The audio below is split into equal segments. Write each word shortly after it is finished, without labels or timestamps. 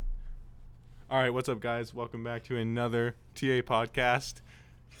All right, what's up, guys? Welcome back to another TA podcast.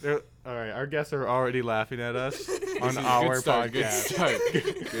 All right, our guests are already laughing at us on our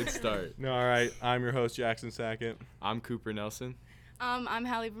podcast. Good start. No, all right. I'm your host, Jackson Sackett. I'm Cooper Nelson. I'm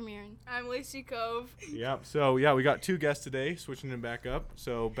Hallie Vermeeren. I'm Lacey Cove. Yep. So, we got two guests today, switching them back up.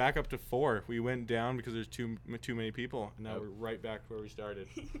 So, back up to 4. We went down because there's too many people. And now we're right back where we started.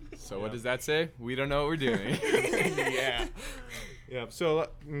 So, what does that say? We don't know what we're doing. Yeah. Yep. So,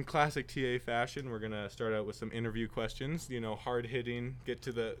 in classic TA fashion, we're going to start out with some interview questions. You know, hard-hitting, get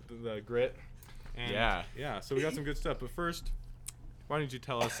to the grit. And yeah, so we got some good stuff. But first, why don't you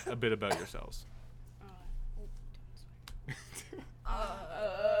tell us a bit about yourselves?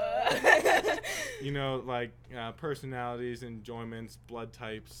 You know, like personalities, enjoyments, blood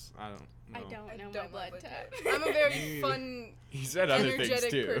types. I don't know. I don't know my blood type. I'm a very fun, He said other things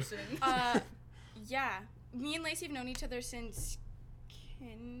energetic too. person. Yeah. Me and Lacey have known each other since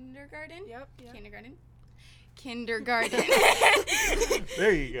kindergarten. Yep. Kindergarten.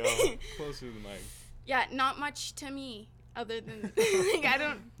 There you go. Closer to the mic. Yeah, not much to me other than like I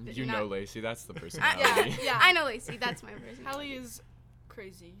don't. You not- know Lacey, that's the personality. Yeah. I know Lacey. That's my person. Hallie is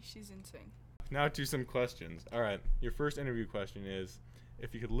crazy. She's insane. Now to some questions. All right. Your first interview question is,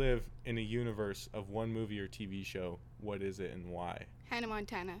 if you could live in a universe of one movie or TV show, what is it and why? Hannah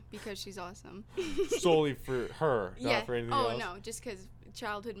Montana because she's awesome. Solely for her, Yeah. not for anything Oh else? no, just because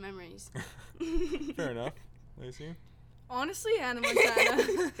childhood memories. Fair enough. Lacey? Honestly, Hannah Montana.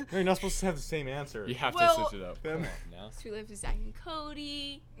 No, you're not supposed to have the same answer. You have Well- to switch it up. Come on now. Sweet Life of Zack and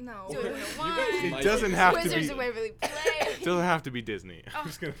Cody. No. Zoe It 101. doesn't have to Wizards be. of Waverly Place. It doesn't have to be Disney. I'm Oh.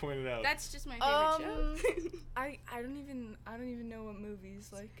 just gonna point it out. That's just my favorite show. I don't even know what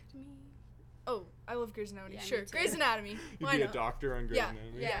movies like. To me. Oh, I love Grey's Anatomy. Yeah, me Sure, too. Grey's Anatomy. You'd Why be a not? doctor on Grey's Yeah.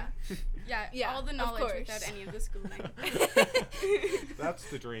 Anatomy. Yeah. Yeah, all the of knowledge course. without any of the schooling. That's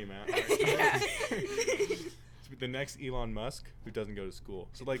the dream, man. Yeah. The next Elon Musk who doesn't go to school.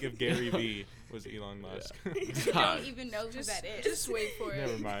 So like if Gary Vee was Elon Musk. I don't even know who that is. Just wait for it.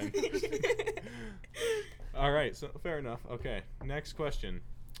 Never mind. All right, so fair enough. Okay, next question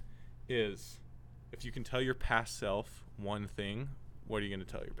is, if you can tell your past self one thing, what are you going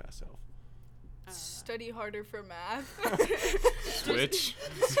to tell your past self? Study harder for math. Switch.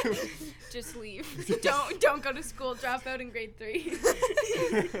 Just leave. Don't go to school. Drop out in grade 3.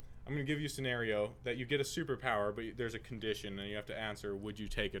 I'm going to give you a scenario that you get a superpower, but there's a condition, and you have to answer, would you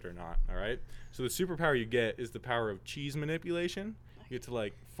take it or not, all right? So the superpower you get is the power of cheese manipulation. You get to,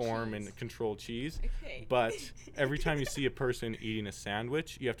 like, form and control cheese. Okay. But every time you see a person eating a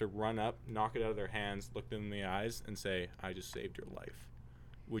sandwich, you have to run up, knock it out of their hands, look them in the eyes, and say, I just saved your life.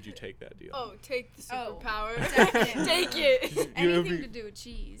 Would you take that deal? Oh, take the Oh. superpower. Definitely. Take it. It would Anything be- to do with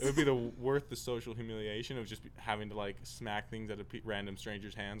cheese. It would be worth the social humiliation of just having to, like, smack things out of random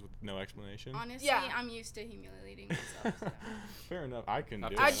strangers' hands with no explanation. Honestly, Yeah. I'm used to humiliating myself. So. Fair enough. I can do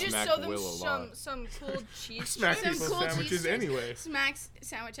I'd it. I just Smack show them Will a lot. some cool cheese smack Some people's cool sandwiches cheese strips. anyway. Smacks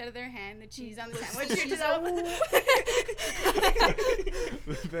sandwich out of their hand, the cheese on the The sandwich. cheese You're just out.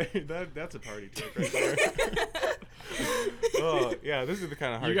 That's a party trick right there. Oh, yeah, this is the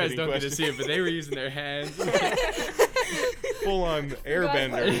kind of You guys hard-hitting don't get to question. see it, but they were using their hands. Full-on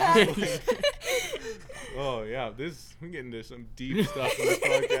airbender. Oh, yeah, we get into some deep stuff in this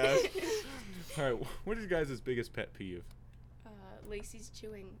podcast. All right, what is your guys' biggest pet peeve? Lacey's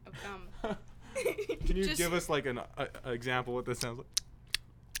chewing of gum. Can you Just- give us, like, an example what this sounds like?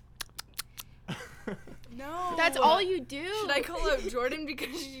 No. That's all you do. Should I call out Jordan because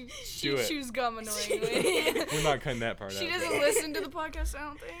Do she it. chews gum annoyingly? We're not cutting that part out. She doesn't listen to the podcast, I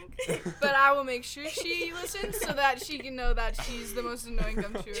don't think. But I will make sure she listens so that she can know that she's the most annoying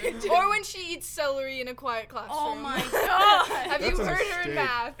gum chewer. Or when she eats celery in a quiet classroom. Oh my god. Have That's you a heard her mistake. in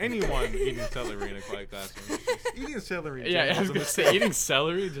math? Anyone eating celery in a quiet classroom. Eating celery in Yeah, I general was is a gonna say eating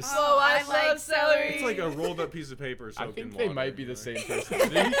celery just. Oh, I I like love celery. It's like a rolled up piece of paper I soaked in think water. they might be the same anyway.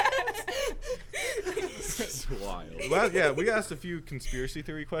 person. It's wild. Well, yeah, we asked a few conspiracy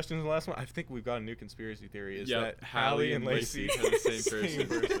theory questions in the last one. I think we've got a new conspiracy theory. Is Yep, that Hallie and Lacey are the same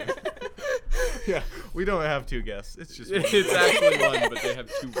person. Yeah, we don't have two guests. It's just one. It's actually one, but they have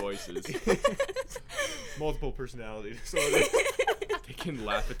two voices. Multiple personalities. So They can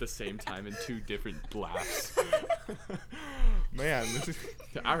laugh at the same time in two different laughs. man, this is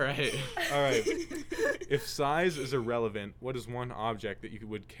All right. all right. If size is irrelevant, what is one object that you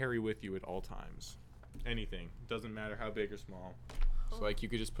would carry with you at all times? Anything. Doesn't matter how big or small. So like you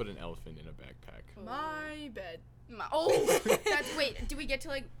could just put an elephant in a backpack. My bed. Wait, do we get to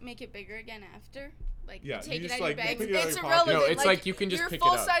like make it bigger again after? Like Yeah, you take you it just, out like, of your bag? pick it out of It's your pocket. irrelevant. No, it's like you can just your pick it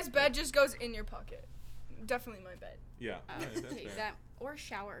up. full-size bed just goes in your pocket. Definitely my bed. Yeah. Take that or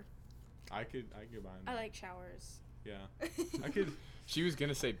shower. I could buy I like showers. Yeah. I could. She was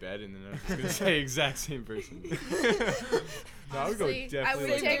gonna say bed, and then I was just gonna say exact same person. No, I would go Honestly, definitely I would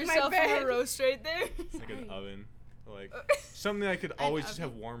like, take my yourself from bed. a roast right there. like an Sorry. oven, like something I could always just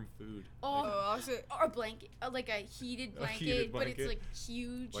have warm food. Oh, Oh, also, or a blanket, like a heated A heated blanket, but it's blanket. like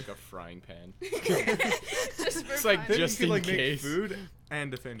huge. Like a frying pan. Just for It's like fun. Then just you could in like make case. food and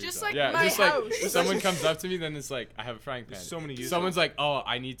defend Just yourself. like Yeah, my just like house. if someone comes up to me, then it's like I have a frying pan. There's so many uses. Someone's like, "Oh,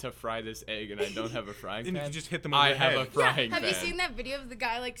 I need to fry this egg, and I don't have a frying and you pan." can just hit them over I the have head. a frying Have pan. you seen that video of the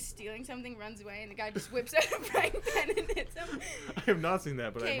guy like stealing something, runs away, and the guy just whips out a frying pan and hits him? I have not seen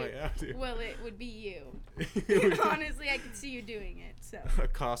that, but I Okay, might have to. well, it would be you. It would be Honestly, I could see you doing it. So a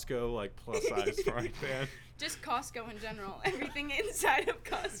Costco like plus size frying pan. just Costco in general, everything inside of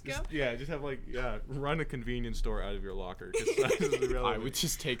Costco. Just have like run a convenience store out of your locker. 'Cause size is I irrelevant. would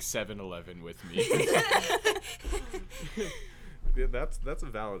just take 7-Eleven with me. Yeah, that's a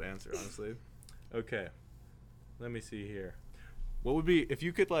valid answer, honestly. Okay, let me see here. What would be if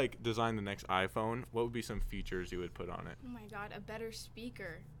you could like design the next iPhone? What would be some features you would put on it? Oh my god, a better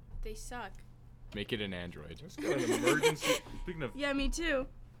speaker. They suck. Make it an Android. Let's go an emergency. Speaking of Yeah, me too.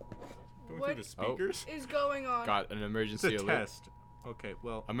 going What through the speakers, is going on? Got an it's emergency a alert. test. Okay,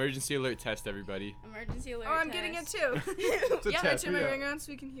 well, Emergency alert test, everybody. Emergency alert. Oh, I'm getting it test. too. it's a Yeah, Can I test. turn my yeah. ring on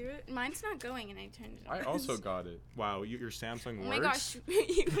so we can hear it? Mine's not going, and I turned it on. I also got it. Wow, your Samsung Oh works. my gosh!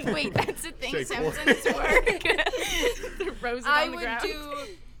 Wait, that's the thing. Say Samsung's work. Throws it I on the would ground. do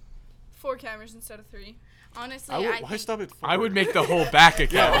 4 cameras instead of 3. Honestly, I would, I why think stop at 4? I would make the whole back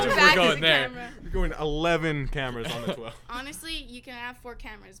account Yeah, if back we're is going a there. camera. You're going 11 cameras on the 12. Honestly, you can have 4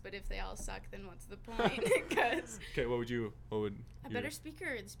 cameras, but if they all suck, then what's the point? Because Okay, what would a your- better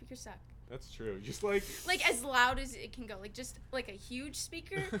speaker. The speakers suck. That's true. Just like As loud as it can go. Like just like a huge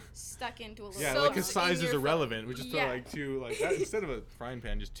speaker stuck into a little. yeah, So like in his size is your phone. irrelevant. We just Yeah. throw like 2 like that instead of a frying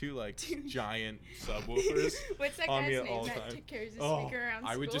pan, just 2 like giant subwoofers. What's that on guy's me at name all that time. carries his Oh, speaker around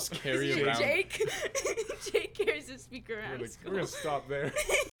I would school? just carry Is it around- Jake. Jake carries his speaker We're around gonna, school. we're gonna stop there.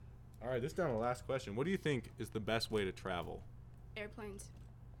 All right, this is down to the last question. What do you think is the best way to travel? Airplanes.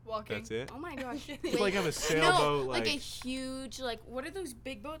 Walking. That's it. Oh my gosh. Just like have a No, sailboat, like a like huge, what are those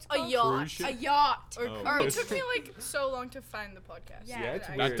big boats A called? yacht. Cruise ship? A yacht. Or, Oh, or it it's- took me like so long to find the podcast. Yeah. Yeah, it's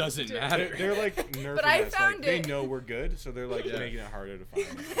I- weird. That doesn't They're- matter. they're like nerfing But I us. found Like, they it. know we're good, so they're like Yeah. making it harder to find.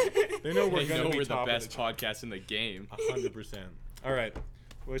 They know we're They gonna know be we're the top best of the podcast in the game. 100%. All right,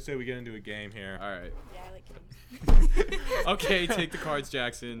 let's say we get into a game here. All right. Yeah, I like games. Okay, take the cards,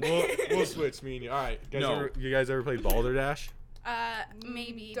 Jackson. We'll switch me and you. All right, No. you guys ever played Balderdash?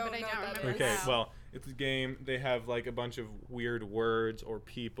 Maybe, Don't but I know don't what that remember. Okay, now. well, it's a game. They have like a bunch of weird words or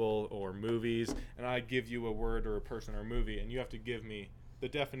people or movies, and I give you a word or a person or a movie, and you have to give me the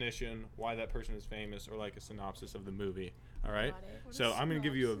definition, why that person is famous, or like a synopsis of the movie. All right. Got it. So I'm gonna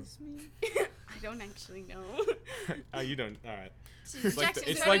give you I don't actually know. a. You don't. All right. It's like Jackson,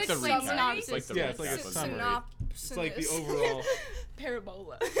 the, it's try like to the explain recap. synopsis. It's like the Yeah, it's like a recap of the summary. movie. It's like the Synopsis. overall.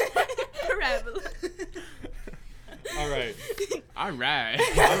 Parabola. Parabola. All right. All right.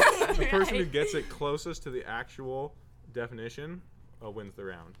 The person who gets it closest to the actual definition wins the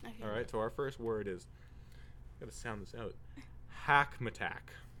round. Okay. All right. So our first word is. Gotta sound this out.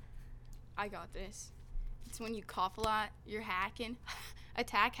 Hackmatack. I got this. It's when you cough a lot, you're hacking.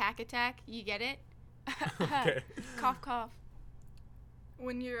 Hack attack. You get it? Okay. Cough, cough.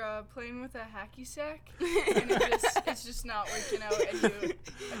 When you're playing with a hacky sack and it's just not working out and you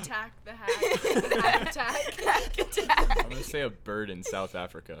attack the hack attack. Hack attack. I'm gonna say a bird in South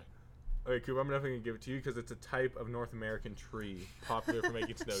Africa. Okay, Cooper, I'm definitely gonna give it to you because it's a type of North American tree popular for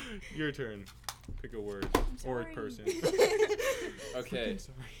making snow. Your turn. Pick a word or a sorry. person. Okay,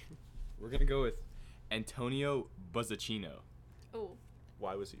 Sorry. we're gonna go with Antonio Buzzacchino. Oh,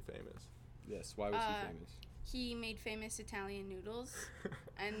 Why was he famous? Yes. Why was Uh, he famous? he made famous Italian noodles,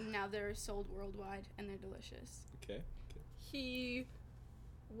 and now they're sold worldwide, and they're delicious. Okay. He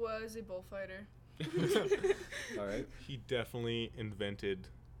was a bullfighter. All right. He definitely invented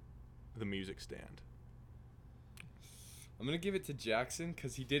the music stand. I'm gonna give it to Jackson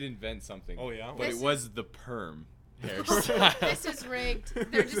because he did invent something. Oh, yeah? But This it was the perm hairstyle. This is rigged.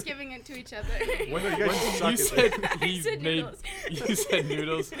 They're just giving it to each other. When are you guys You suck at said that? I he said made. noodles. You said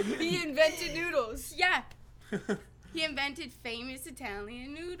noodles. He invented noodles. Yeah, he invented famous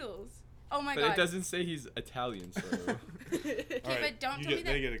Italian noodles. Oh my But god. it doesn't say he's Italian, so. Okay, but don't you tell me get,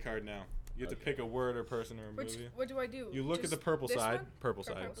 that. They get a card now. You have to Okay. pick a word or person or a Which movie. what do I do? You look at Just the purple this side, one? purple Or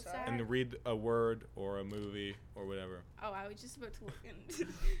side, purple side? and read a word or a movie or whatever. Oh, I was just about to look in.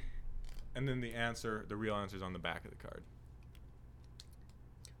 And then the answer, the real answer is on the back of the card.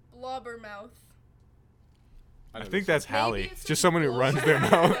 Blobbermouth. I think that's Maybe Hallie. it's Just like someone who runs their blow-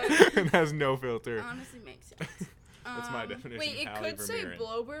 mouth and has no filter. Honestly, makes sense. That's my definition. Wait, it Hallie could say Vermeeren.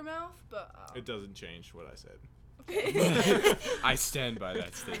 blowber mouth, but It doesn't change what I said. I stand by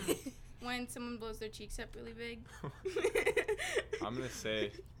that statement. When someone blows their cheeks up really big. I'm gonna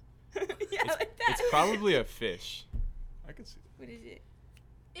say Yeah, like that. it's probably a fish. I can see What is it?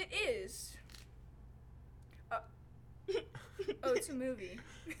 it is. Oh, it's a movie.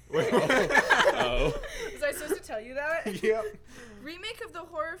 Oh. Was I supposed to tell you that? that. Yep. Remake of the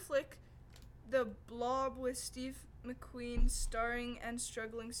horror flick The Blob with Steve McQueen starring and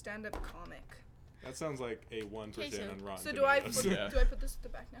struggling stand-up comic. That sounds like a 1% Okay, so- on Rotten So do I Tomatoes. Yeah. do I put this at the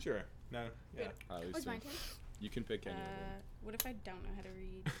back now? Sure. No. Yeah. Obviously. What's my turn? You can pick any of What if I don't know how to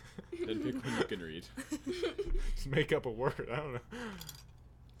read? them. Then pick one you can read. Just make up a word. I don't know.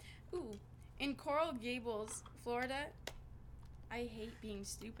 Ooh, in Coral Gables, Florida. I hate being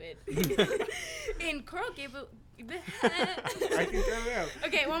stupid. In Coral Gables. I can cut it out.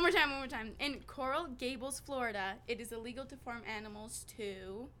 Okay, one more time. In Coral Gables, Florida, it is illegal to farm animals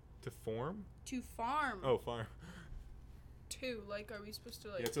To form? to farm. Oh, farm. Two, like, are we supposed to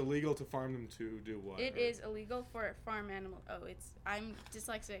like? Yeah, it's illegal to farm them to do what? It right? is illegal for farm animals. Oh, I'm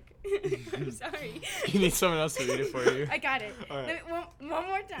dyslexic. I'm sorry. You need someone else to read it for you. I got it. All right. Let me- one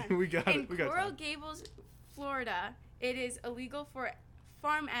more time. We got In it. We got Coral time. Gables, Florida, it is illegal for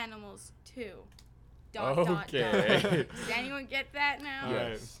farm animals to. ... Okay. Did anyone get that now? All right.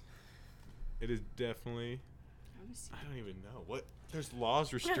 Yes. It is definitely. Let me see. I don't even know what. There's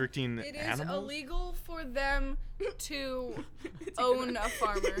laws restricting It is animals. illegal for them to It's a good own one. a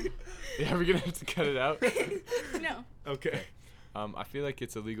farmer. Yeah, we're gonna have to cut it out. No. Okay. I feel like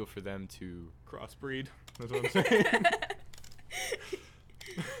it's illegal for them to Crossbreed. That's what I'm saying.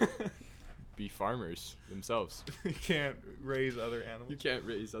 be farmers themselves. You can't raise other animals. You can't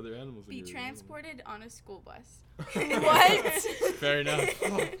raise other animals. when Be you're a transported on a school bus. What? Fair enough.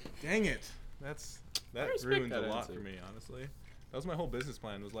 Oh, dang it. That respect ruins that a lot answer. for me, honestly. That was my whole business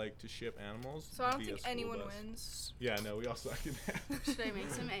plan, was like to ship animals. So I don't via think school anyone bus. wins. Yeah, no, we all suck at that. Should I make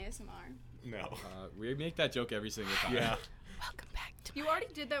some ASMR? No. We make that joke every single time. Yeah. Welcome back to You already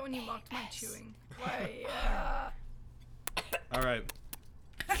did that when you mocked my chewing. Why? All right.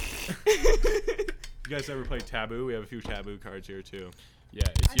 You guys ever play Taboo? We have a few Taboo cards here too. Yeah.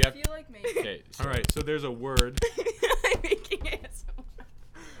 If I you have. feel like maybe. Okay. So All right, so there's a word. I'm making ASMR.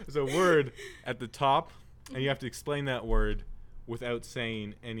 There's a word at the top, and you have to explain that word without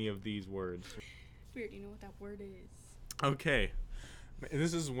saying any of these words. Weird, you know what that word is. Okay.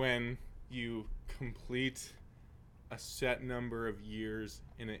 This is when you complete a set number of years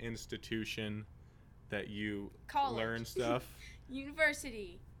in an institution that you College. learn stuff.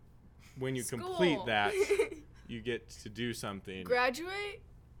 University. When you School. complete that, you get to do something. Graduate?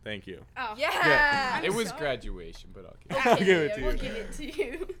 Thank you. Oh. Yeah. I'm it was sorry. graduation, but okay. I'll give it yeah, to We'll you. give it to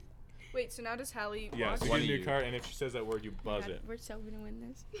you. Wait, so now does Hallie Yeah, watch? so One give me of a you. card, and if she says that word, you buzz God, it. we're so gonna win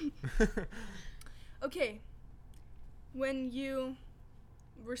this. Okay. When you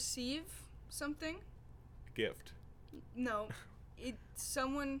receive something, Gift. no,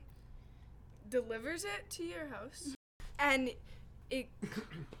 someone delivers it to your house, and it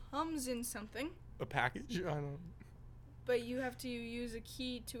comes in something, A package? I don't. but you have to use a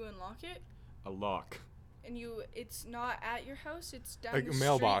key to unlock it, A lock. and it's not at your house. It's down Like the a street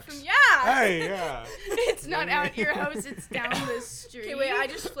mailbox. from yeah. Hey, yeah. It's not out your house, it's down the street. Okay, wait, I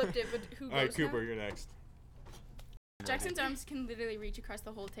just flipped it, but who goes All right, Cooper, now? you're next. Jackson's arms can literally reach across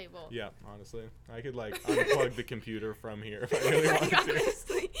the whole table. Yeah, honestly, I could like unplug the computer from here if I really wanted to.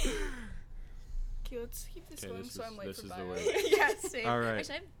 Honestly. Okay, let's keep this Okay, going this so is- I'm late this for is the bio. word. Yeah, same. All right. I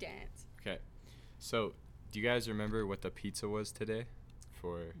should have dance. Okay. So, do you guys remember what the pizza was today?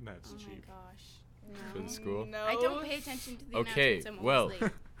 For That's Oh my cheap. gosh. For No. the school? No. I don't pay attention to the Okay, announcements. I'm well, always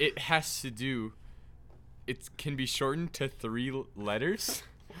late. it has to do. It can be shortened to 3 letters.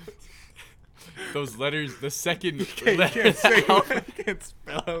 Those letters, the second You can't letter. say out- you can't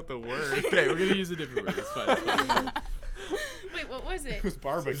spell out the word. Okay, we're gonna use a different word. It's fine. It's fine. Wait, what was it? It was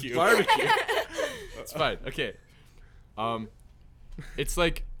barbecue. Barbecue. It's fine. Okay. It's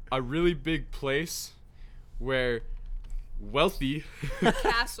like a really big place where wealthy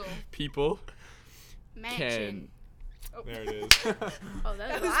Castle. people Mansion. Oh. There it is. Oh, that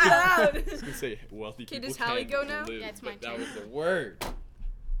That was was loud. loud. I was gonna say wealthy Okay, people does Hallie can go now? live, Yeah, it's my but that turn. was the word.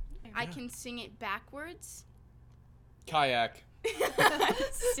 I can sing it backwards. Kayak.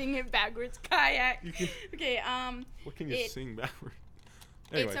 Sing it backwards. Kayak. You can, Okay, what can you It- sing backward?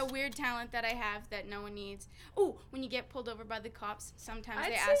 it's Anyways, a weird talent that I have that no one needs. Oh, when you get pulled over by the cops, sometimes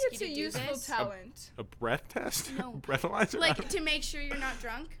I'd they say ask it's you a to do useful this. talent. a breath test? No. Breathalyzer? Like to make sure you're not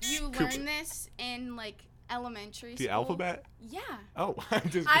drunk. You Cooper. learn this in like elementary The school. alphabet? Yeah. Oh,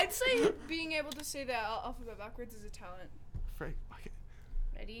 I'd say being able to say the alphabet backwards is a talent. Frank, okay.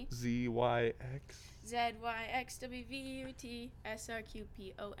 Ready? Z-Y-X. Z Y X W V U T S R Q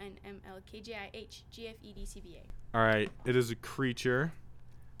P O N M L K J I H G F E D C B A. All right. It is a creature.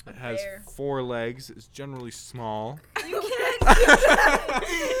 It has bear. 4 legs. It's generally small. You can't do that.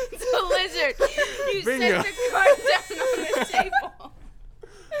 It's a lizard. You Bingo. set the card down on the table.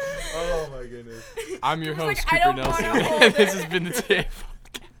 Oh my goodness. I'm your He was host, like, "I Cooper don't wanna Nelson. hold And this it." has been the TA.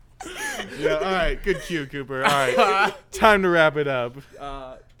 Yeah. All right. Good cue, Cooper. All right. Time to wrap it up.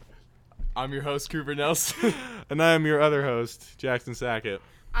 I'm your host, Cooper Nelson. And I am your other host, Jackson Sackett.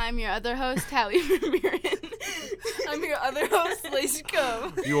 I'm your other host, Hallie Vermeeren. I'm your other host, Lacey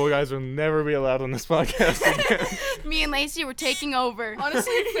Cove. You all guys will never be allowed on this podcast again. Me and Lacey were taking over.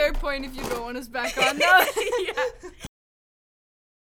 Honestly, fair point if you don't want us back on, though. Yeah.